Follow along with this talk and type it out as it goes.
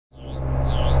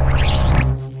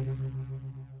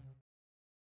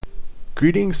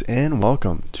Greetings and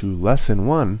welcome to Lesson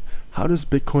 1, How does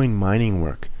Bitcoin mining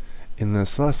work? In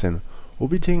this lesson, we'll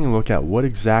be taking a look at what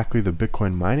exactly the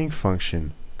Bitcoin mining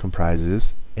function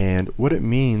comprises and what it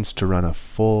means to run a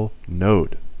full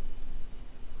node.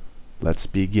 Let's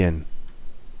begin.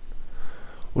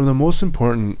 One of the most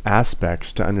important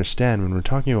aspects to understand when we're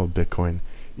talking about Bitcoin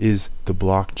is the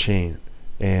blockchain.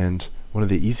 And one of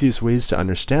the easiest ways to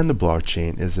understand the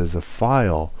blockchain is as a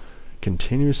file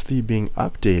continuously being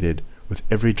updated with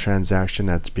every transaction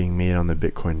that's being made on the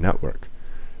Bitcoin network.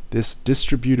 This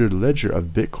distributed ledger of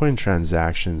Bitcoin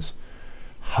transactions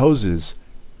houses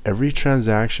every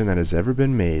transaction that has ever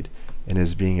been made and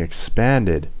is being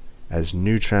expanded as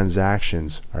new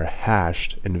transactions are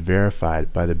hashed and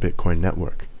verified by the Bitcoin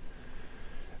network.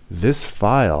 This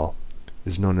file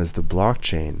is known as the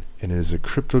blockchain, and it is a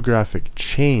cryptographic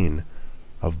chain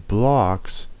of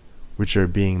blocks which are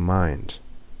being mined.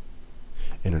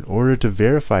 And in order to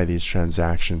verify these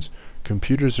transactions,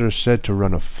 computers are said to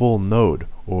run a full node,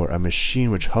 or a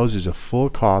machine which houses a full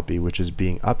copy which is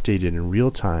being updated in real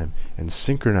time and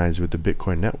synchronized with the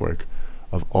Bitcoin network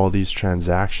of all these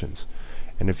transactions.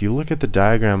 And if you look at the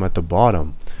diagram at the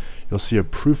bottom, you'll see a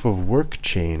proof of work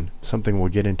chain, something we'll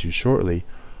get into shortly,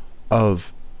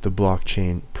 of the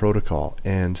blockchain protocol.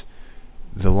 And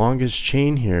the longest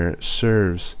chain here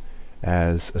serves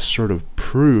as a sort of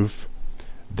proof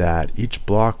that each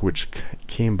block which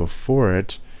came before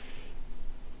it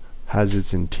has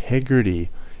its integrity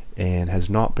and has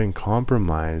not been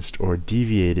compromised or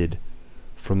deviated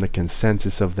from the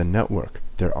consensus of the network.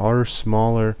 There are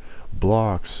smaller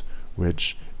blocks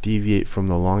which deviate from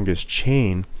the longest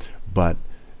chain, but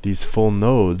these full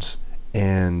nodes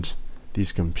and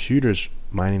these computers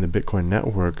mining the Bitcoin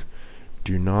network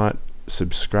do not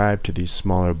subscribe to these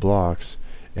smaller blocks,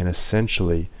 and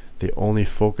essentially they only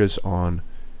focus on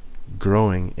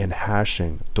growing and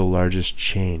hashing the largest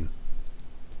chain.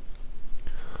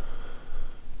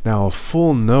 Now, a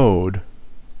full node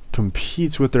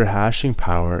competes with their hashing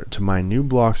power to mine new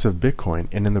blocks of Bitcoin,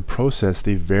 and in the process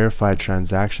they verify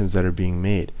transactions that are being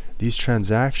made. These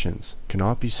transactions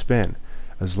cannot be spent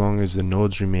as long as the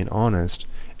nodes remain honest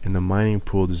and the mining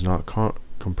pool does not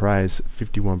comprise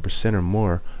 51% or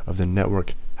more of the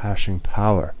network hashing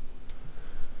power.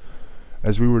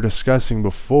 As we were discussing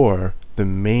before, the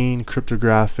main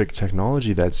cryptographic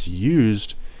technology that's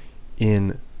used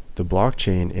in the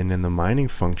blockchain and in the mining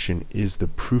function is the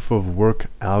proof of work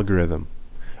algorithm,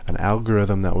 an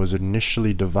algorithm that was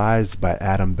initially devised by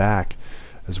Adam Back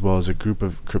as well as a group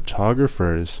of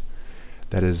cryptographers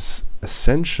that is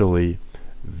essentially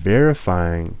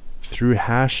verifying through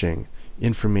hashing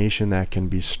information that can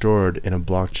be stored in a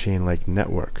blockchain-like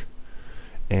network.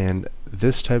 And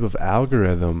this type of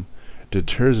algorithm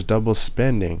deters double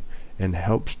spending and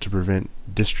helps to prevent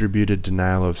distributed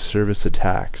denial of service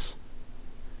attacks.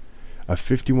 A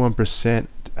 51%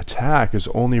 attack is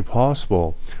only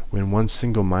possible when one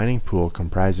single mining pool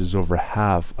comprises over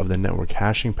half of the network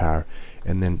hashing power,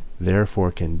 and then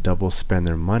therefore can double spend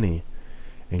their money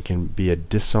and can be a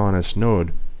dishonest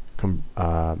node,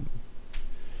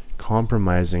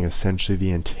 compromising essentially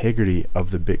the integrity of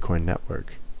the Bitcoin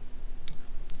network.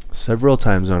 Several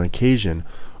times on occasion,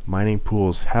 mining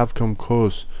pools have come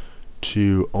close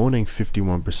to owning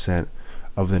 51%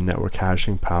 of the network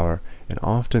hashing power, and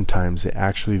oftentimes they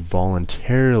actually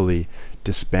voluntarily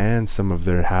disband some of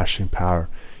their hashing power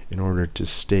in order to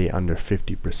stay under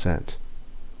 50%.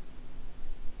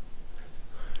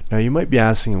 Now you might be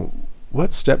asking,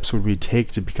 what steps would we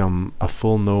take to become a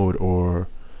full node or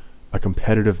a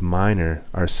competitive miner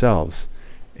ourselves?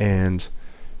 And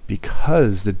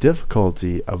because the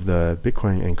difficulty of the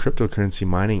Bitcoin and cryptocurrency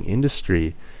mining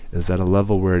industry is at a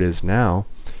level where it is now,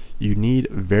 you need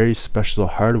very special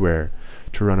hardware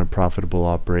to run a profitable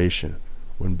operation.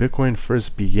 When Bitcoin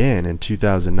first began in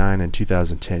 2009 and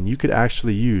 2010, you could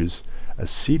actually use a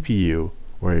CPU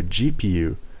or a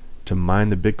GPU to mine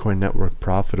the Bitcoin network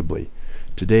profitably.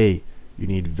 Today, you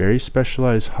need very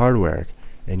specialized hardware,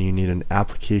 and you need an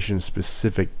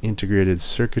application-specific integrated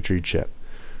circuitry chip.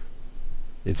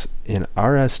 It's in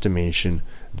our estimation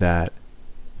that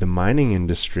the mining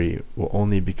industry will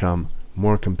only become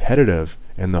more competitive,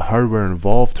 and the hardware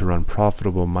involved to run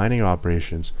profitable mining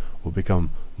operations will become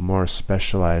more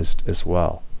specialized as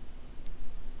well.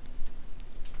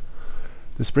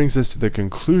 This brings us to the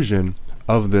conclusion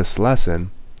of this lesson.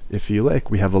 If you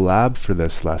like, we have a lab for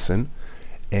this lesson,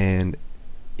 and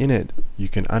in it you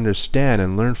can understand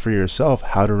and learn for yourself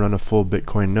how to run a full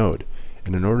Bitcoin node.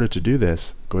 And in order to do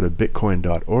this, go to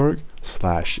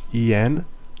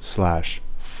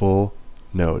bitcoin.org/en/full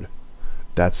node.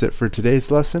 That's it for today's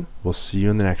lesson. We'll see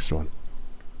you in the next one.